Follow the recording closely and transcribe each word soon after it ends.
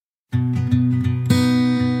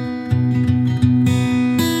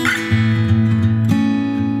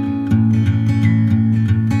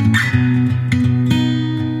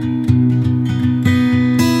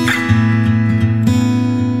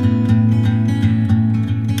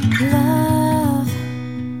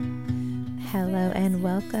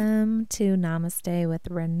Welcome to Namaste with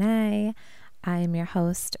Renee. I am your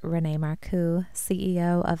host, Renee Marcoux,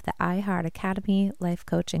 CEO of the iHeart Academy Life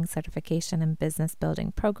Coaching Certification and Business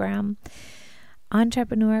Building Program,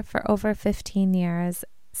 entrepreneur for over 15 years,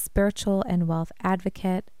 spiritual and wealth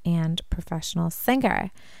advocate, and professional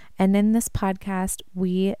singer. And in this podcast,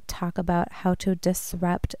 we talk about how to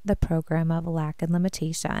disrupt the program of lack and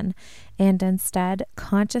limitation and instead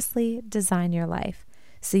consciously design your life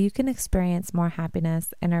so you can experience more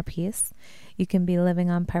happiness, inner peace. You can be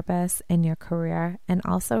living on purpose in your career and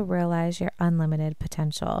also realize your unlimited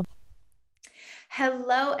potential.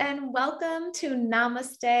 Hello and welcome to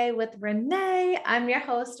Namaste with Renee. I'm your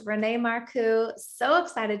host, Renee Marcoux. So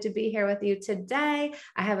excited to be here with you today.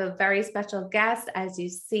 I have a very special guest, as you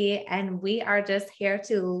see, and we are just here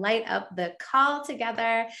to light up the call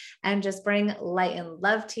together and just bring light and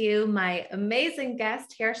love to you. My amazing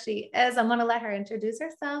guest, here she is. I'm going to let her introduce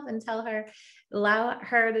herself and allow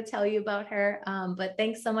her to tell you about her. But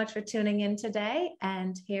thanks so much for tuning in today.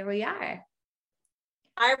 And here we are.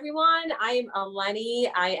 Hi, everyone. I am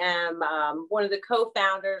Eleni. I am one of the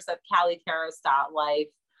co-founders of CaliTerrace.life.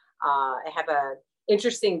 I have an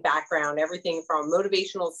interesting background, everything from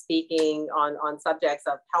motivational speaking on subjects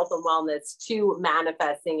of health and wellness to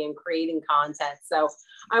manifesting and creating content. So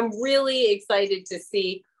I'm really excited to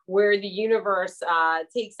see where the universe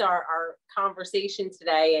takes our conversation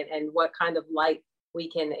today and what kind of light we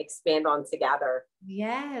can expand on together.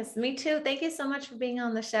 Yes, me too. Thank you so much for being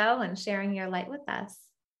on the show and sharing your light with us.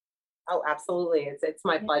 Oh, absolutely. It's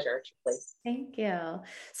my pleasure. Truly. Thank you.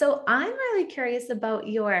 So I'm really curious about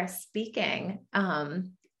your speaking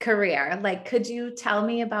career. Like, could you tell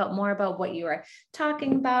me more about what you were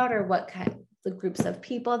talking about or what kind of groups of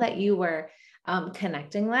people that you were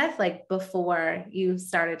connecting with, like before you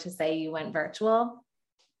started to say you went virtual?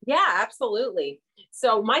 Yeah, absolutely.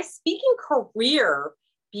 So my speaking career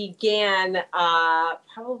began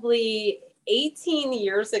probably 18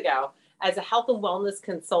 years ago as a health and wellness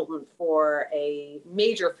consultant for a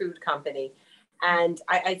major food company. And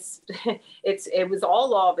it was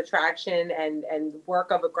all law of attraction and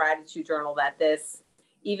work of a gratitude journal that this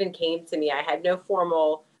even came to me. I had no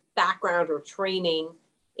formal background or training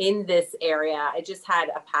in this area. I just had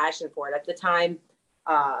a passion for it. At the time,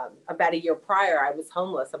 about a year prior, I was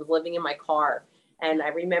homeless. I was living in my car. And I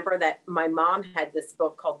remember that my mom had this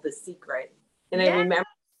book called The Secret. And I remember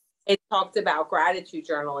it talked about gratitude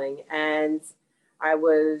journaling, and I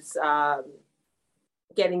was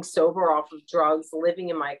getting sober off of drugs, living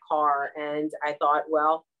in my car. And I thought,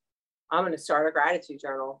 well, I'm going to start a gratitude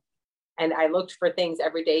journal. And I looked for things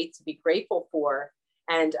every day to be grateful for.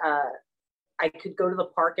 And I could go to the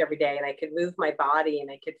park every day and I could move my body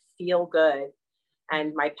and I could feel good.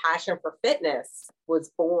 And my passion for fitness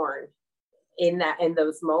was born in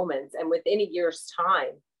those moments. And within a year's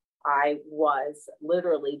time, I was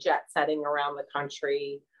literally jet setting around the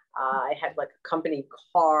country. I had like a company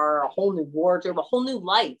car, a whole new wardrobe, a whole new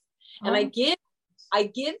life. And I give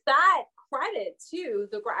that credit to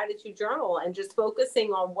the gratitude journal and just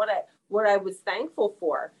focusing on what I was thankful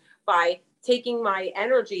for by taking my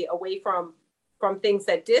energy away from things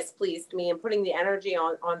that displeased me and putting the energy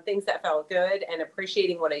on things that felt good and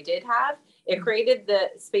appreciating what I did have. It created the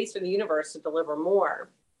space for the universe to deliver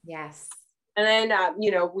more. Yes. And then,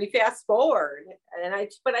 we fast forward and I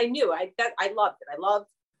knew I loved it.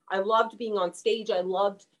 I loved being on stage. I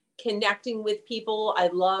loved connecting with people. I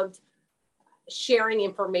loved sharing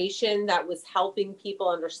information that was helping people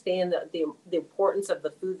understand the importance of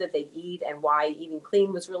the food that they eat and why eating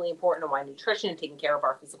clean was really important and why nutrition and taking care of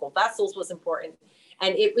our physical vessels was important.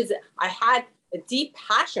 And I had a deep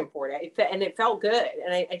passion for it and it felt good.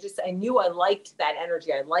 And I knew I liked that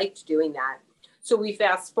energy. I liked doing that. So we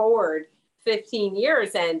fast forward 15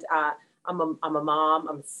 years and I'm a mom,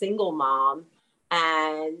 I'm a single mom.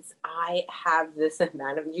 And I have this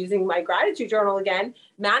amount of using my gratitude journal again,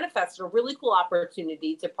 manifested a really cool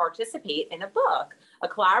opportunity to participate in a book, a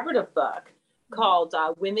collaborative book called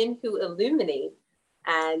Women Who Illuminate.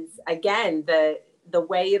 And again, the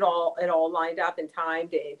way it all lined up and timed,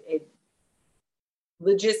 it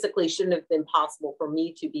logistically shouldn't have been possible for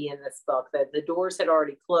me to be in this book. That the doors had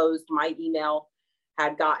already closed. My email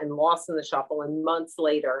had gotten lost in the shuffle, and months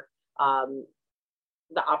later,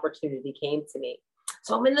 the opportunity came to me.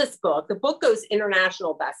 So I'm in this book. The book goes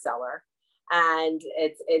international bestseller, and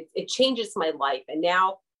it changes my life. And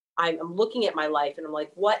now I'm looking at my life, and I'm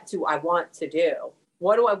like, what do I want to do?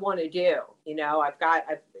 What do I want to do?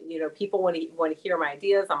 People want to hear my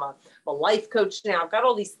ideas. I'm a life coach now. I've got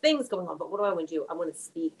all these things going on, but what do I want to do? I want to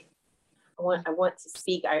speak. I want to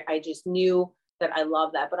speak. I just knew that I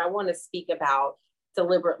love that, but I want to speak about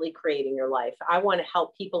deliberately creating your life. I want to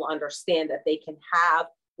help people understand that they can have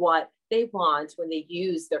what they want when they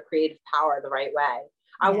use their creative power the right way.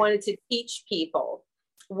 I wanted to teach people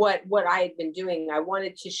what I had been doing. I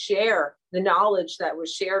wanted to share the knowledge that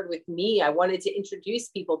was shared with me. I wanted to introduce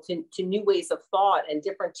people to new ways of thought and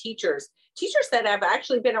different teachers that have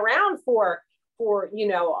actually been around for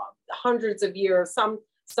hundreds of years. Some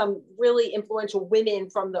really influential women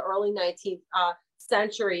from the early 19th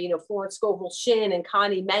century, Florence Scovel Shinn and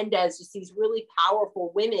Connie Mendez, just these really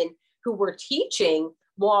powerful women who were teaching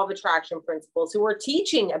law of attraction principles, who were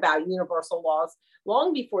teaching about universal laws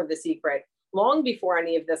long before The Secret, long before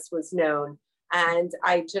any of this was known. And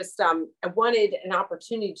I just, I wanted an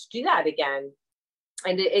opportunity to do that again.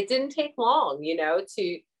 And it didn't take long,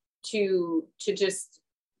 to just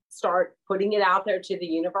start putting it out there to the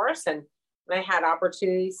universe. And I had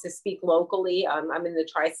opportunities to speak locally. I'm in the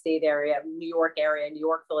tri-state area, New York,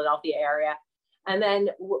 Philadelphia area. And then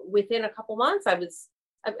within a couple months, I was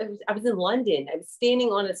in London. I was standing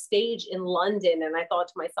on a stage in London, and I thought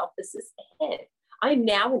to myself, this is it. I'm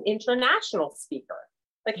now an international speaker,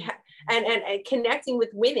 and connecting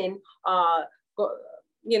with women, quite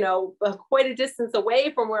a distance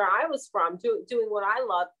away from where I was from, doing what I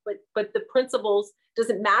love. But the principles,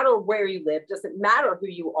 doesn't matter where you live, doesn't matter who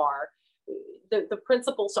you are. The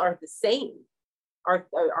principles are the same. Our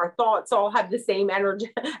thoughts all have the same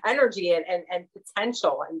energy and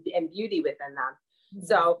potential and beauty within them. Mm-hmm.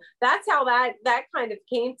 So that's how that kind of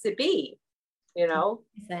came to be,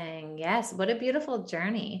 Saying yes, what a beautiful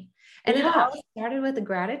journey. And it all started with a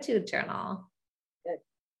gratitude journal.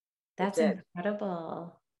 That's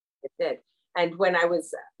incredible. It did. And when I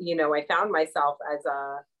was, I found myself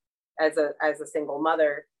as a single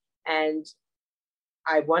mother, and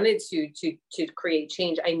I wanted to create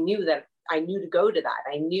change. I knew to go to that.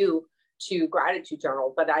 I knew to gratitude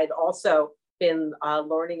journal, but I'd also been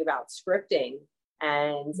learning about scripting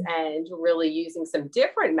and really using some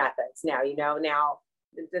different methods now,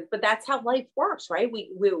 but that's how life works, right?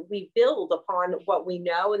 We build upon what we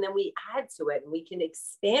know, and then we add to it, and we can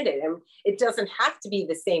expand it. And it doesn't have to be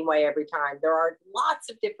the same way every time. There are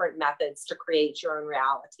lots of different methods to create your own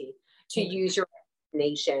reality, to use your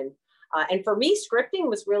imagination. And for me, scripting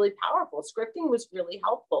was really powerful. Scripting was really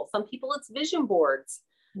helpful. Some people, it's vision boards.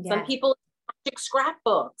 Yeah. Some people, it's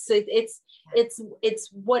scrapbooks. It's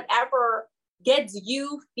whatever gets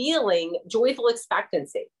you feeling joyful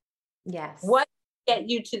expectancy. Yes. What get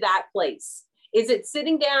you to that place? Is it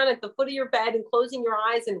sitting down at the foot of your bed and closing your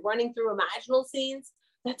eyes and running through imaginal scenes?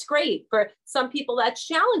 That's great. For some people, that's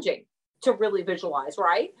challenging to really visualize,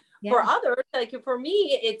 right? Yeah. For others, like for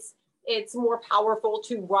me, it's more powerful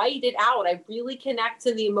to write it out. I really connect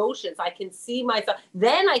to the emotions. I can see myself.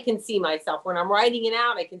 Then I can see myself when I'm writing it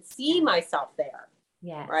out. I can see myself there.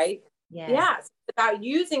 Yes. Right? Yes. Yes. It's about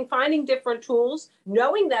finding different tools,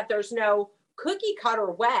 knowing that there's no cookie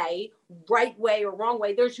cutter way, right way or wrong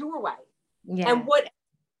way. There's your way. Yeah. And what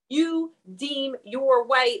you deem your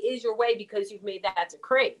way is your way because you've made that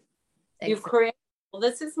decree. Exactly. You've created, well,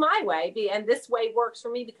 this is my way, and this way works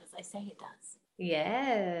for me because I say it does.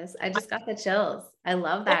 Yes. I just got the chills. I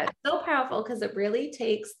love that. It's so powerful because it really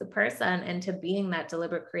takes the person into being that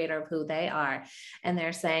deliberate creator of who they are. And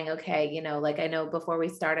they're saying, okay, like I know before we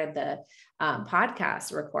started the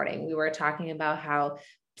podcast recording, we were talking about how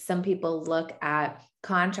some people look at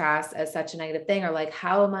contrast as such a negative thing, or like,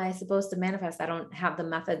 how am I supposed to manifest? I don't have the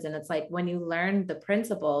methods. And it's like, when you learn the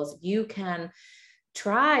principles, you can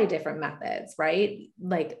try different methods, right?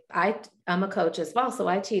 Like I'm a coach as well. So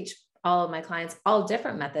I teach all of my clients all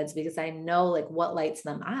different methods because I know like what lights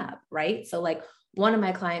them up. Right. So like one of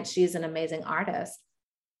my clients, she's an amazing artist.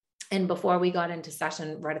 And before we got into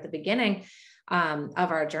session right at the beginning of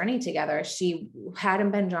our journey together, she hadn't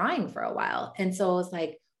been drawing for a while. And so it was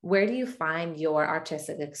like, where do you find your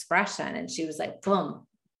artistic expression? And she was like, boom,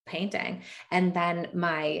 painting. And then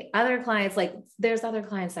my other clients, like there's other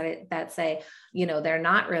clients that say, they're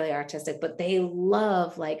not really artistic, but they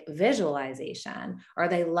love like visualization, or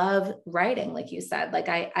they love writing. Like you said, like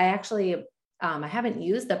I actually, I haven't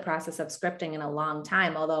used the process of scripting in a long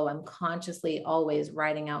time, although I'm consciously always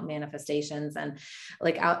writing out manifestations. And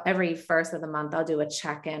like every first of the month, I'll do a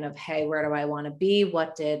check-in of, hey, where do I want to be?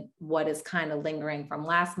 What is kind of lingering from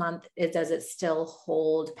last month? Does it still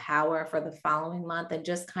hold power for the following month? And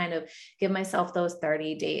just kind of give myself those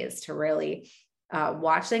 30 days to really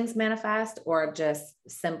watch things manifest, or just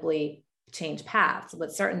simply change paths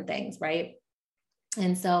with certain things. Right.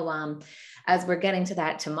 And so, as we're getting to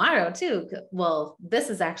that tomorrow too, well, this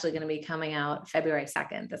is actually going to be coming out February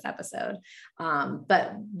 2nd, this episode.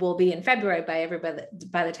 But we'll be in February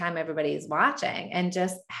by the time everybody is watching, and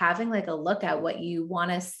just having like a look at what you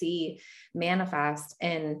want to see manifest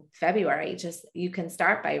in February. Just, you can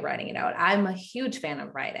start by writing it out. I'm a huge fan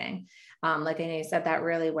of writing. Like I know you said, that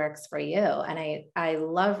really works for you. And I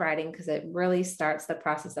love writing because it really starts the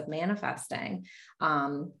process of manifesting.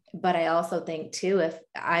 But I also think too, if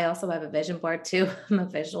I also have a vision board too, I'm a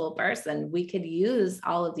visual person, we could use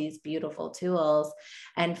all of these beautiful tools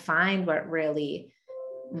and find what really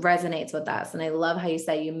resonates with us. And I love how you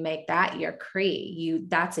say you make that your Cree.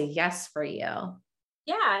 That's a yes for you.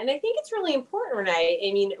 Yeah. And I think it's really important, Renee.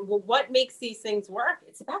 I mean, what makes these things work?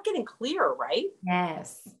 It's about getting clear, right?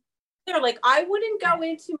 Yes. They're like, I wouldn't go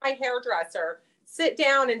into my hairdresser, sit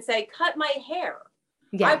down and say, cut my hair.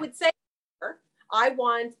 Yeah. I would say, I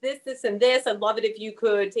want this, this, and this. I'd love it if you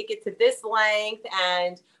could take it to this length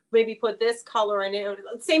and maybe put this color in it.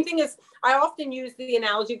 Same thing as, I often use the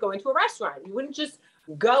analogy of going to a restaurant. You wouldn't just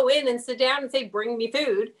go in and sit down and say, bring me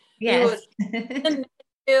food. Yes.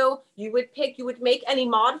 You would make any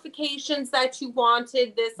modifications that you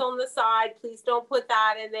wanted. This on the side, please don't put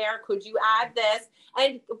that in there. Could you add this?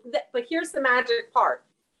 But here's the magic part.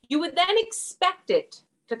 You would then expect it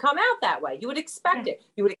to come out that way. You would expect it.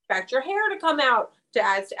 You would expect your hair to come out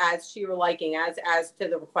as to your liking, as to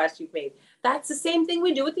the request you've made. That's the same thing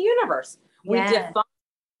we do with the universe. We define what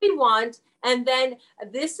we want, and then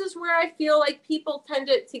this is where I feel like people tend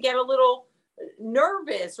to get a little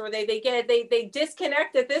nervous, or they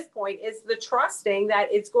disconnect at this point, is the trusting that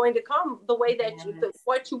it's going to come the way that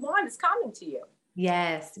what you want is coming to you.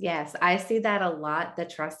 Yes. Yes. I see that a lot, the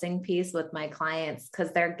trusting piece with my clients,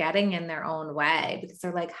 because they're getting in their own way, because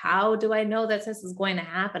they're like, how do I know that this is going to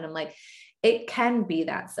happen? I'm like, it can be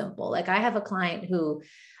that simple. Like I have a client who,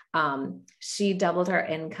 she doubled her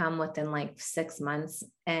income within like 6 months.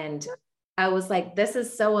 And I was like, this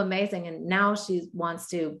is so amazing. And now she wants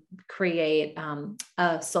to create, a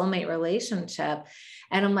soulmate relationship.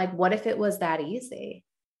 And I'm like, what if it was that easy?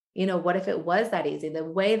 What if it was that easy? The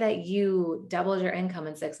way that you doubled your income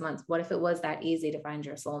in 6 months, what if it was that easy to find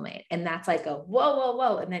your soulmate? And that's like a whoa, whoa,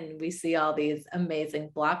 whoa. And then we see all these amazing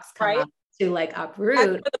blocks come up to like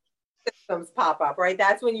uproot. Systems pop up, right?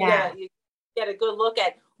 That's when you get a good look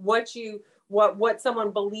at what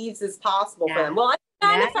someone believes is possible for them. Well, I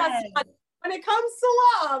manifest when it comes to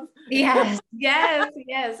love. Yes.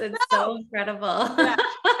 It's so incredible.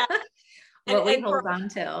 What we hold on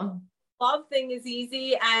to. Love thing is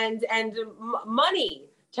easy, and money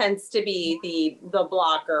tends to be the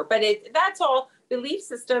blocker, but that's all belief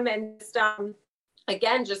system, and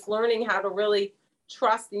again, just learning how to really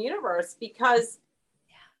trust the universe, because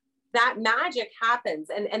that magic happens.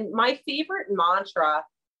 And my favorite mantra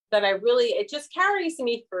that it just carries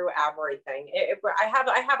me through everything. I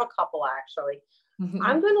have a couple actually. Mm-hmm.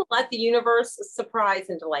 I'm going to let the universe surprise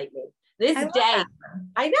and delight me this day.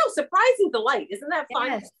 I know, surprise and delight. Isn't that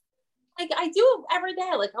fun? Yes. Like I do it every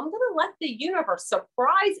day. Like I'm going to let the universe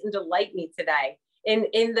surprise and delight me today in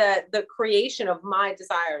the creation of my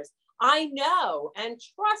desires. I know and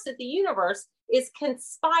trust that the universe is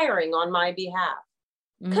conspiring on my behalf.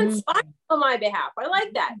 Mm-hmm. Conspiring on my behalf. I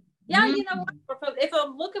like that. Yeah, mm-hmm. You know what? If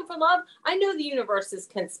I'm looking for love, I know the universe is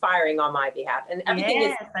conspiring on my behalf, and everything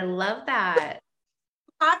is. I love that.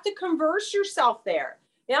 You have to converse yourself there.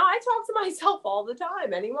 I talk to myself all the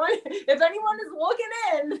time. If anyone is looking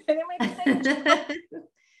in, they might say,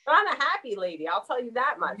 I'm a happy lady. I'll tell you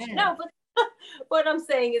that much. Yeah. No, but what I'm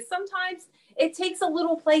saying is sometimes it takes a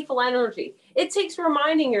little playful energy. It takes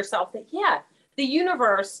reminding yourself that, the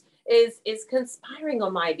universe is conspiring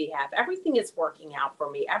on my behalf. Everything is working out for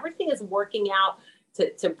me. Everything is working out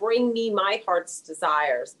to bring me my heart's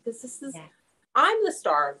desires. Because I'm the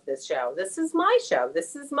star of this show. This is my show.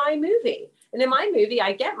 This is my movie. And in my movie,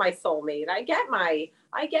 I get my soulmate. I get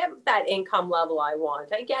that income level I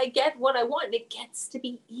want. I get what I want, and it gets to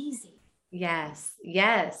be easy. Yes.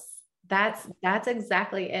 That's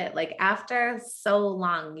exactly it. Like after so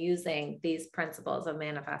long using these principles of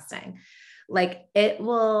manifesting, like it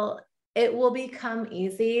will become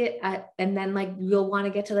easy. And then like, you'll want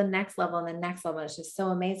to get to the next level and the next level. It's just so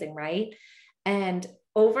amazing. Right. And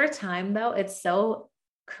over time though, it's so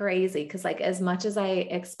crazy. Cause like, as much as I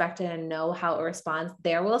expected and know how it responds,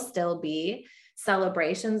 there will still be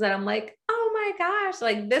celebrations that I'm like, oh my gosh,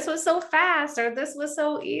 like this was so fast, or this was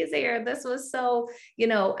so easy, or this was so,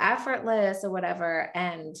 effortless or whatever.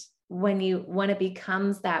 And when it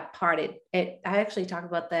becomes that part, I actually talked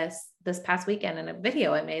about this past weekend in a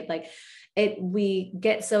video I made, like we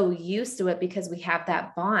get so used to it because we have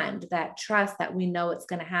that bond, that trust that we know it's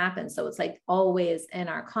going to happen. So it's like always in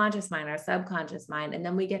our conscious mind, our subconscious mind. And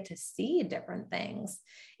then we get to see different things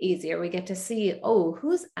easier. We get to see, oh,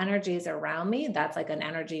 whose energy is around me? That's like an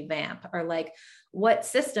energy vamp, or like what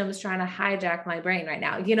system's trying to hijack my brain right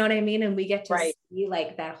now. You know what I mean? And we get to see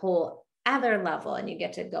like that whole other level, and you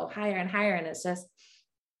get to go higher and higher. And it's a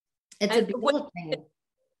beautiful thing.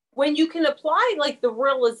 When you can apply like the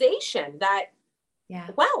realization that, yeah,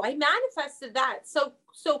 wow, I manifested that so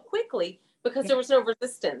quickly because there was no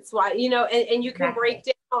resistance. Why, you know, and you can break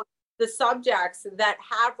down the subjects that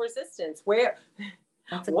have resistance, where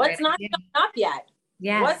what's not coming up yet.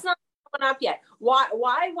 Yeah. What's not coming up yet?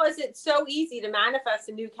 Why was it so easy to manifest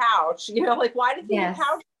a new couch? You know, like why did the new couch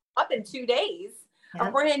come up in 2 days? Yep.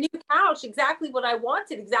 A brand new couch, exactly what I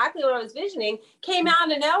wanted, exactly what I was visioning, came out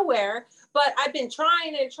of nowhere. But I've been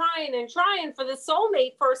trying for the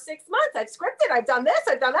soulmate for 6 months. I've scripted, I've done this,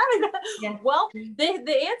 I've done that. Yeah. Well,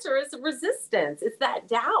 the answer is resistance. It's that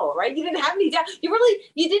doubt, right? You didn't have any doubt.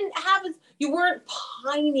 You weren't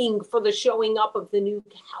pining for the showing up of the new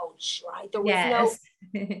couch, right? There was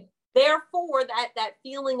no, therefore that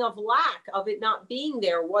feeling of lack, of it not being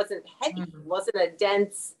there, wasn't heavy, wasn't a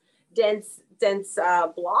dense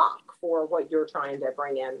block for what you're trying to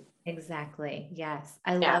bring in. Exactly. Yes.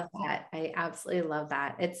 I love that. I absolutely love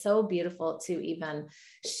that. It's so beautiful to even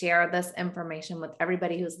share this information with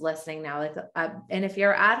everybody who's listening now. Like, and if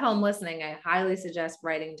you're at home listening, I highly suggest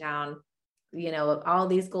writing down, you know, all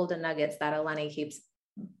these golden nuggets that Eleni keeps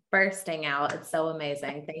bursting out. It's so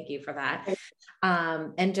amazing. Thank you for that.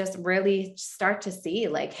 And just really start to see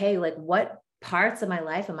like, hey, like what parts of my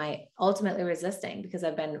life am I ultimately resisting because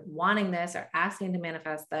I've been wanting this or asking to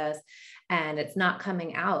manifest this and it's not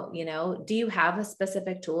coming out, you know? Do you have a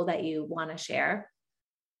specific tool that you want to share?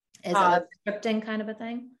 Is it like scripting kind of a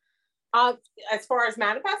thing? As far as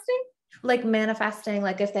manifesting? Like manifesting,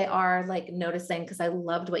 like if they are like noticing, because I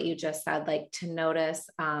loved what you just said, like to notice,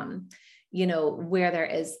 you know, where there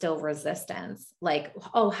is still resistance, like,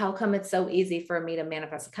 oh, how come it's so easy for me to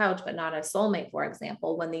manifest a couch, but not a soulmate, for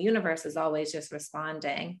example, when the universe is always just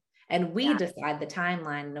responding and we decide the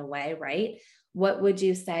timeline in a way, right? What would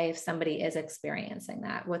you say if somebody is experiencing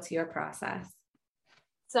that? What's your process?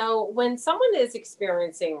 So when someone is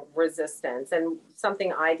experiencing resistance, and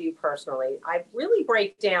something I do personally, I really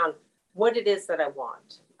break down what it is that I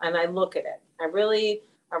want. And I look at it. I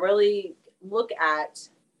really look at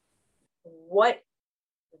what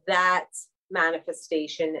that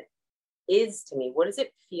manifestation is to me. What does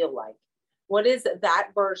it feel like? What is that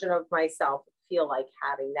version of myself feel like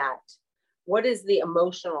having that? What is the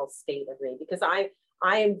emotional state of me? Because I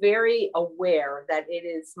am very aware that it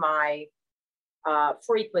is my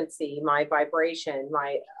frequency, my vibration,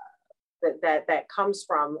 my that comes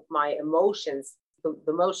from my emotions,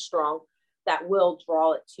 the most strong, that will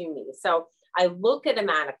draw it to me. So I look at a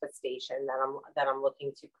manifestation that I'm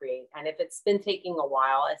looking to create. And if it's been taking a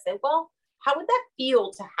while, I say, well, how would that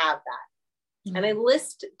feel to have that? Mm-hmm. And I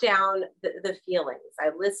list down the feelings. I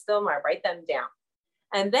list them, I write them down.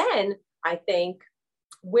 And then I think,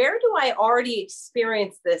 where do I already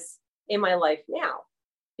experience this in my life now?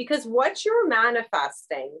 Because what you're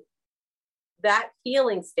manifesting, that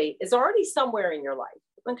feeling state, is already somewhere in your life.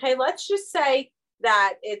 Okay, let's just say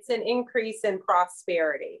that it's an increase in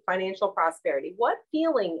prosperity, financial prosperity. What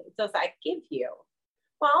feeling does that give you?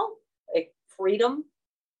 Well, like freedom,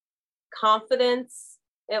 confidence.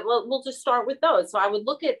 We'll just start with those. So I would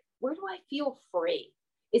look at, where do I feel free?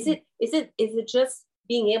 Is it just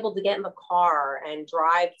being able to get in the car and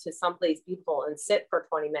drive to someplace beautiful and sit for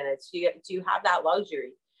 20 minutes? Do you have that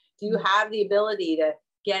luxury? Do you have the ability to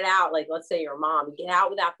get out? Like, let's say your mom, get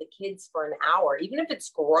out without the kids for an hour, even if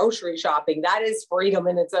it's grocery shopping, that is freedom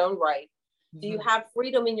in its own right. Mm-hmm. Do you have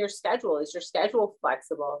freedom in your schedule? Is your schedule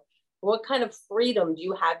flexible? What kind of freedom do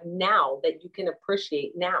you have now that you can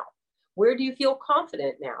appreciate now? Where do you feel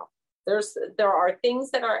confident now? There are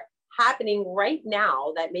things that are happening right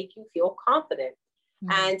now that make you feel confident.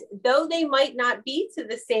 Mm-hmm. And though they might not be to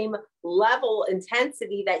the same level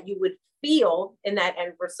intensity that you would feel in that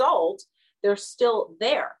end result, they're still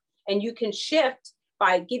there. And you can shift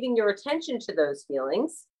by giving your attention to those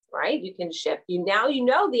feelings, right? You can shift. You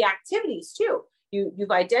know the activities too.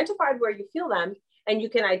 You've identified where you feel them, and you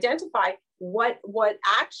can identify what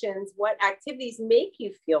actions, what activities make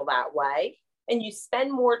you feel that way. And you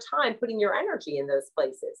spend more time putting your energy in those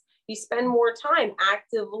places. You spend more time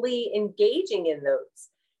actively engaging in those.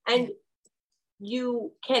 And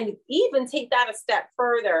you can even take that a step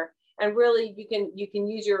further. And really, you can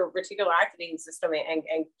use your reticular activating system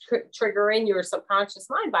and trigger in your subconscious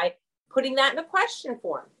mind by putting that in a question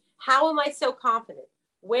form. How am I so confident?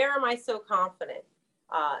 Where am I so confident?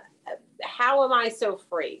 How am I so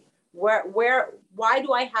free? Why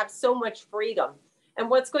do I have so much freedom? And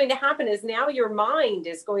what's going to happen is now your mind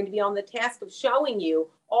is going to be on the task of showing you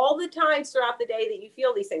all the times throughout the day that you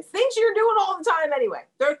feel these things you're doing all the time anyway.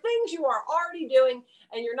 There are things you are already doing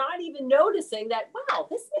and you're not even noticing that, wow,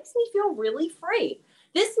 this makes me feel really free.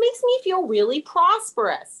 This makes me feel really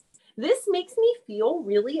prosperous. This makes me feel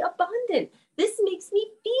really abundant. This makes me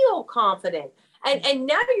feel confident. And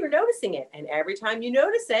now you're noticing it. And every time you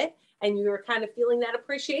notice it and you're kind of feeling that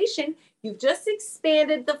appreciation, you've just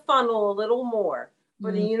expanded the funnel a little more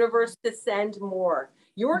for the universe to send more.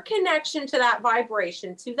 Your connection to that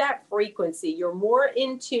vibration, to that frequency, you're more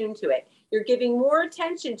in tune to it. You're giving more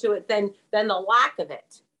attention to it than the lack of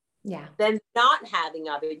it. Yeah. Than not having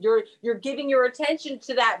of it. You're giving your attention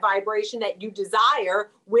to that vibration that you desire,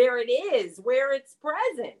 where it is, where it's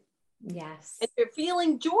present. Yes. And you're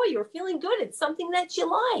feeling joy, you're feeling good. It's something that you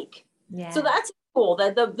like. Yeah. So that's cool.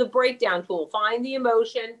 The breakdown tool. Find the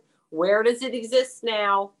emotion. Where does it exist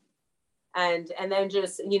now? And then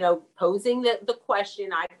just, posing the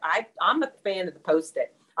question. I'm a fan of the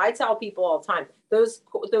Post-it. I tell people all the time, those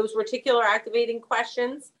reticular activating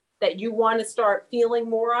questions that you want to start feeling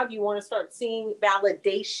more of, you want to start seeing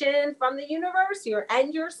validation from the universe, your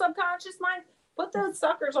subconscious mind, put those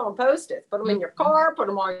suckers on Post-its, put them in your car, put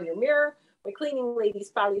them on your mirror. My cleaning ladies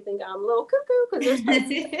probably think I'm a little cuckoo because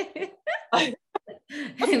there's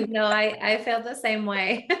No, I feel the same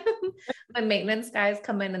way. My maintenance guys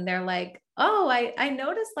come in and they're like, oh, I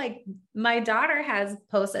noticed like my daughter has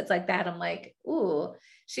Post-its like that. I'm like, ooh,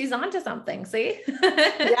 she's onto something. See?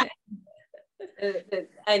 Yeah.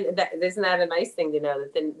 Isn't that a nice thing to know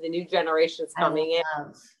that the new generation is coming in?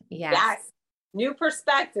 Yes. New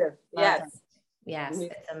perspective. Yes.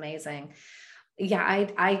 It's amazing. Yeah,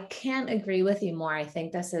 I can't agree with you more. I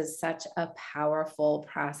think this is such a powerful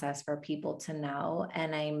process for people to know.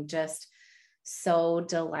 And I'm just so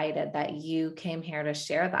delighted that you came here to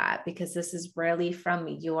share that, because this is really from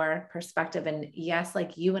your perspective. And yes,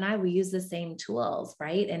 like you and I, we use the same tools,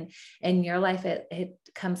 right? And in your life, it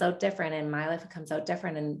comes out different. In my life, it comes out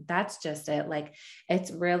different. And that's just it. Like,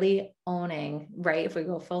 it's really owning, right? If we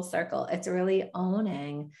go full circle, it's really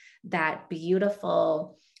owning that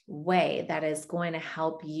beautiful way that is going to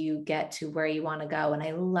help you get to where you want to go. And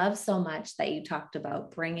I love so much that you talked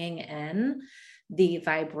about bringing in the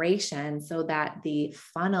vibration so that the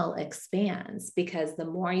funnel expands, because the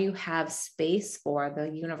more you have space for, the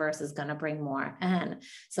universe is going to bring more in.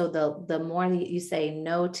 So the more that you say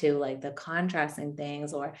no to, like the contrasting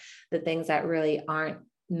things or the things that really aren't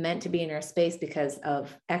meant to be in your space because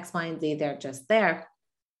of X, Y, and Z, they're just there,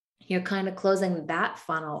 you're kind of closing that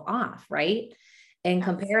funnel off, right? In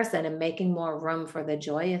comparison, and making more room for the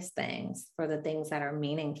joyous things, for the things that are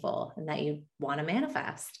meaningful and that you want to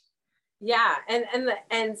manifest. Yeah. And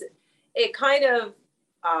it kind of,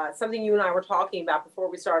 something you and I were talking about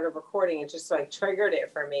before we started recording, it just like triggered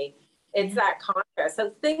it for me. It's that contrast.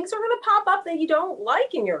 So things are going to pop up that you don't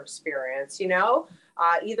like in your experience,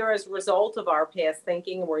 either as a result of our past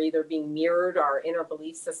thinking, we're either being mirrored our inner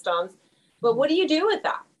belief systems. But what do you do with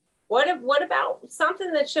that? What about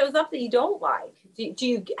something that shows up that you don't like?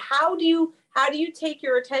 How do you take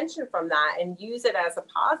your attention from that and use it as a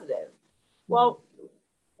positive? Well,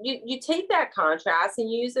 you take that contrast and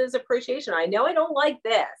use it as appreciation. I know I don't like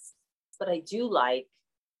this, but I do like.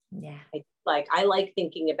 Yeah. I like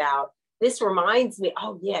thinking about this. Reminds me.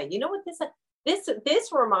 Oh yeah, you know what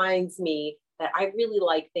this reminds me that I really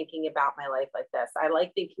like thinking about my life like this. I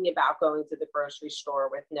like thinking about going to the grocery store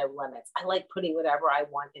with no limits. I like putting whatever I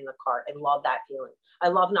want in the cart. I love that feeling. I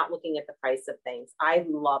love not looking at the price of things. I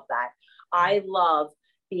love that. I love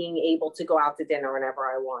being able to go out to dinner whenever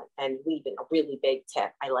I want and leaving a really big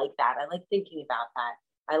tip. I like that. I like thinking about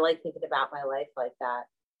that. I like thinking about my life like that.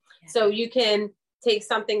 Yeah. So you can take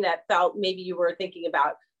something that felt, maybe you were thinking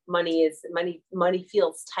about money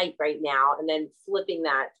feels tight right now, and then flipping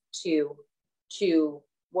that to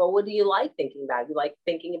well, what do you like thinking about? You like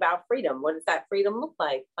thinking about freedom. What does that freedom look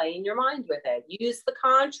like? Play in your mind with it. Use the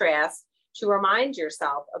contrast to remind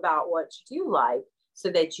yourself about what you do like, so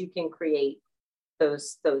that you can create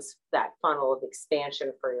that funnel of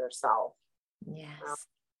expansion for yourself. Yes.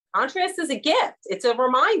 Contrast is a gift. It's a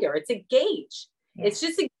reminder. It's a gauge. Yeah. It's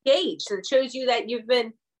just a gauge that shows you that you've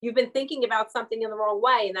been thinking about something in the wrong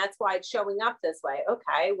way, and that's why it's showing up this way.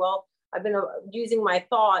 Okay, well, I've been using my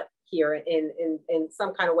thought here in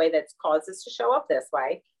some kind of way that's caused this to show up this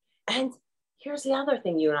way. And here's the other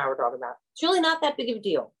thing you and I were talking about. It's really not that big of a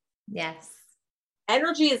deal. Yes.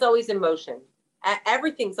 Energy is always in motion.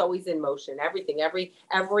 Everything's always in motion. Everything,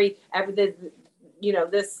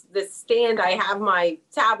 this stand, I have my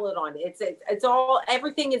tablet on. It's all,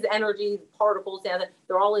 everything is energy, particles, and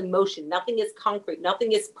they're all in motion. Nothing is concrete.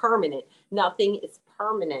 Nothing is permanent. Nothing is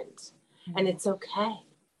permanent. And it's okay.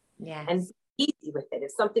 Yes. And be easy with it.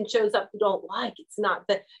 If something shows up you don't like, it's not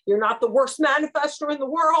that you're not the worst manifestor in the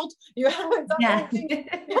world. You haven't done anything.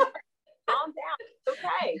 Calm down. It's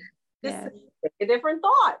okay. Just think a different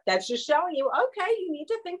thought. That's just showing you, okay, you need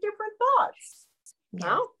to think different thoughts.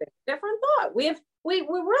 Well, think different thought. We're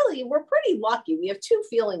pretty lucky. We have two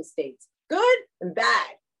feeling states, good and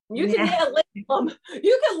bad. You can label them.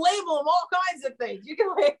 You can label them all kinds of things. You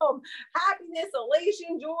can label them happiness,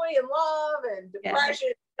 elation, joy, and love, and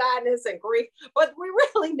depression, sadness, and grief. But we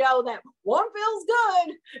really know that one feels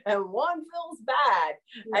good and one feels bad.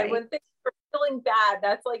 Right. And when things are feeling bad,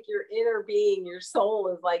 that's like your inner being, your soul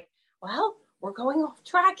is like, well, we're going off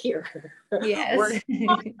track here. Yes. We're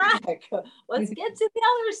off track. Let's get to the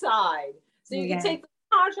other side. So you can take the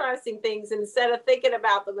contrasting things, and instead of thinking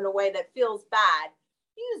about them in a way that feels bad,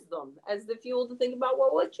 use them as the fuel to think about,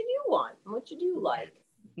 well, what you do want and what you do like.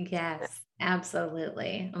 Yes,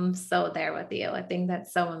 absolutely. I'm so there with you. I think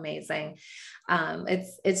that's so amazing.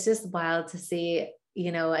 It's just wild to see,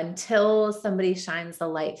 until somebody shines the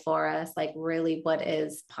light for us, like really what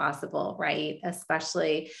is possible, right?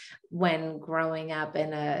 Especially when growing up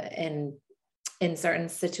in certain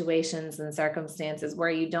situations and circumstances where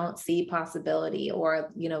you don't see possibility,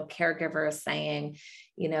 or, caregivers saying,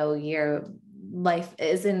 your life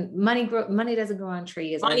isn't money doesn't grow on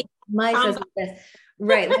trees. Life isn't this,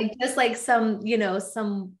 right? Like just like some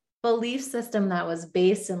belief system that was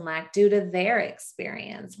based in lack due to their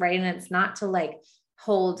experience. Right. And it's not to like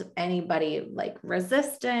hold anybody like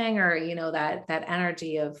resisting or, that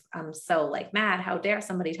energy of, I'm so like mad. How dare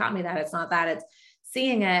somebody taught me that? It's not that. It's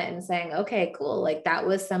seeing it and saying, okay, cool. Like that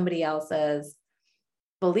was somebody else's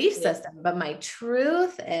belief system, but my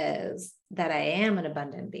truth is that I am an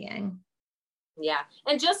abundant being. Yeah.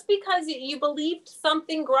 And just because you believed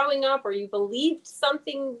something growing up, or you believed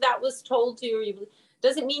something that was told to you,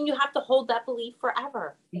 doesn't mean you have to hold that belief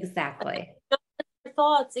forever. Exactly. Your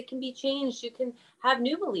thoughts, it can be changed. You can have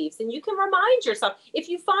new beliefs, and you can remind yourself. If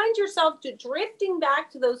you find yourself drifting back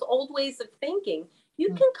to those old ways of thinking,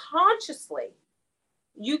 you can consciously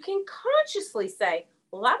say,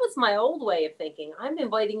 well, that was my old way of thinking. I'm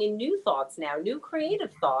inviting in new thoughts now, new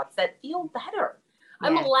creative thoughts that feel better. Yeah.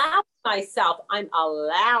 I'm allowing myself.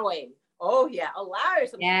 Allowing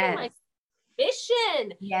my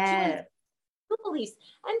vision. Yes. Beliefs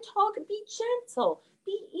and talk. Be gentle.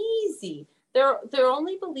 Be easy. They're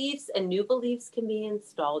only beliefs, and new beliefs can be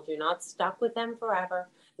installed. You're not stuck with them forever.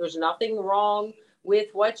 There's nothing wrong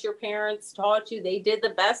with what your parents taught you. They did the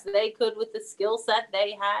best they could with the skill set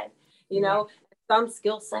they had. Some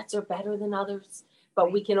skill sets are better than others,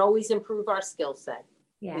 but we can always improve our skill set.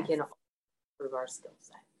 Yes. We can improve our skill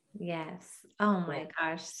set. Yes. Oh my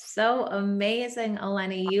gosh. So amazing,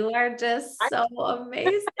 Eleni. You are just so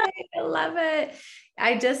amazing. I love it.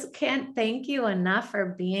 I just can't thank you enough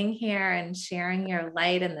for being here and sharing your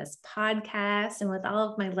light in this podcast and with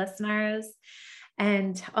all of my listeners.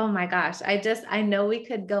 And oh my gosh, I know we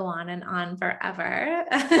could go on and on forever.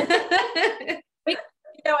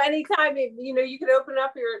 Anytime, you could open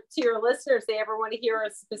up to your listeners, they ever want to hear a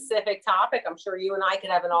specific topic. I'm sure you and I could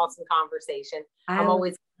have an awesome conversation. I'm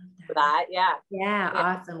always for that. Yeah.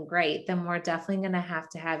 Awesome. Great. Then we're definitely going to have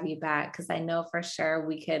you back, because I know for sure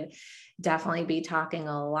we could definitely be talking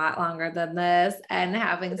a lot longer than this and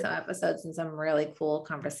having some episodes and some really cool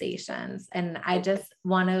conversations. And I just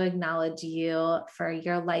want to acknowledge you for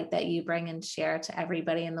your light that you bring and share to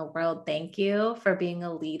everybody in the world. Thank you for being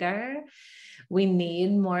a leader. We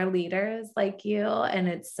need more leaders like you. And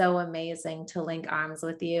it's so amazing to link arms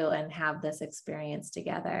with you and have this experience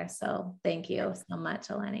together. So thank you so much,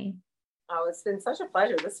 Eleni. Oh, it's been such a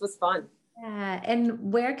pleasure. This was fun. Yeah.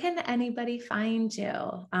 And where can anybody find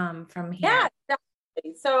you from here? Yeah,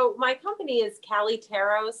 definitely. So my company is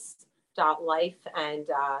caliteros.life. And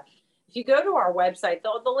if you go to our website,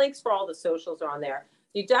 the links for all the socials are on there.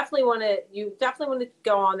 You definitely want to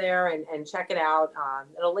go on there and check it out.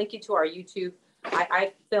 It'll link you to our YouTube.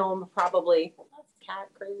 I film probably,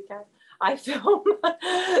 crazy cat. I film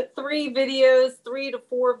 3 to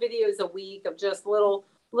 4 videos a week of just little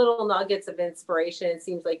nuggets of inspiration. It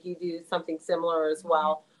seems like you do something similar as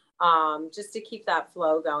well, just to keep that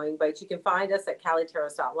flow going. But you can find us at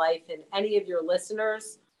caliteros.life, and any of your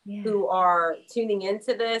listeners who are tuning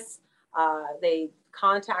into this, they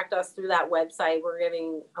contact us through that website.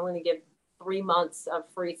 I'm going to give 3 months of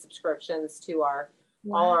free subscriptions to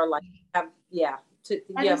all our life. You have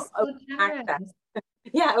access.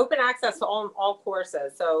 Yeah, open access to all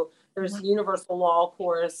courses. So there's Universal Law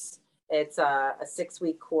course. It's a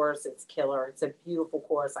 6-week course. It's killer. It's a beautiful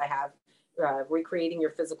course. I have recreating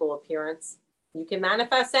your physical appearance. You can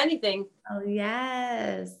manifest anything. Oh,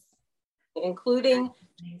 yes. Including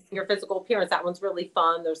your physical appearance. That one's really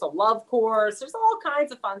fun. There's a love course. There's all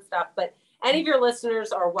kinds of fun stuff. But any of your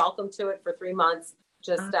listeners are welcome to it for 3 months.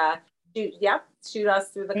 Just shoot us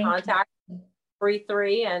through the contact. Free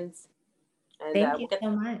 3 and thank you so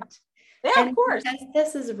much. Yeah, and of course. Because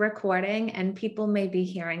this is recording and people may be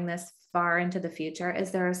hearing this far into the future, is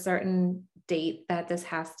there a certain date that this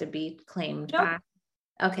has to be claimed by?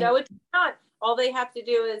 Okay. No, it's not. All they have to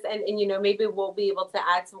do is, and maybe we'll be able to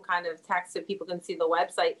add some kind of text so people can see the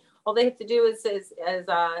website. All they have to do is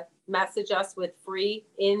message us with free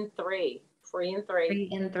in 3. Free in 3. Free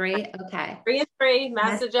in 3. Okay. Free in 3.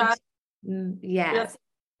 Message us. Yes.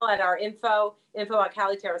 At our info at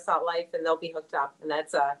caliteros.life, and they'll be hooked up. And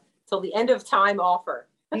that's till the end of time offer.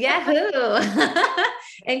 Yahoo!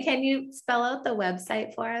 And can you spell out the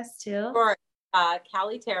website for us too? Sure.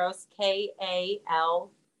 Kaliteros,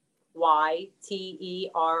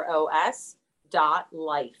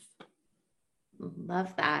 KALYTEROS.life.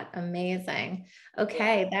 Love that. Amazing.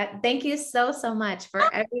 Okay. Thank you so much. For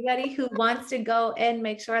everybody who wants to go in,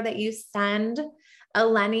 make sure that you send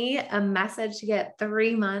Eleni a message to get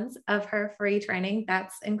 3 months of her free training.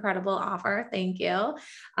 That's incredible offer. Thank you.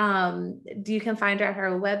 You can find her at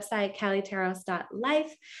her website,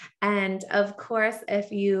 kaliteros.life. And of course, if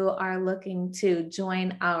you are looking to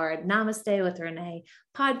join our Namaste with Renee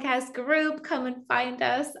podcast group, come and find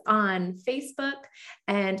us on Facebook.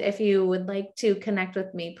 And if you would like to connect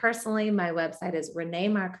with me personally, my website is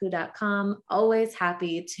reneemarcoux.com. Always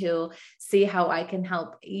happy to see how I can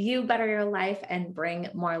help you better your life and bring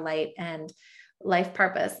more light and life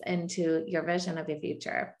purpose into your vision of your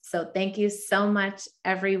future. So thank you so much,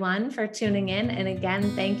 everyone, for tuning in. And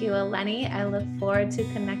again, thank you, Eleni. I look forward to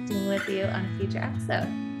connecting with you on a future episode.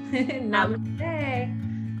 Namaste.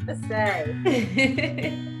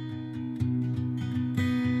 Namaste.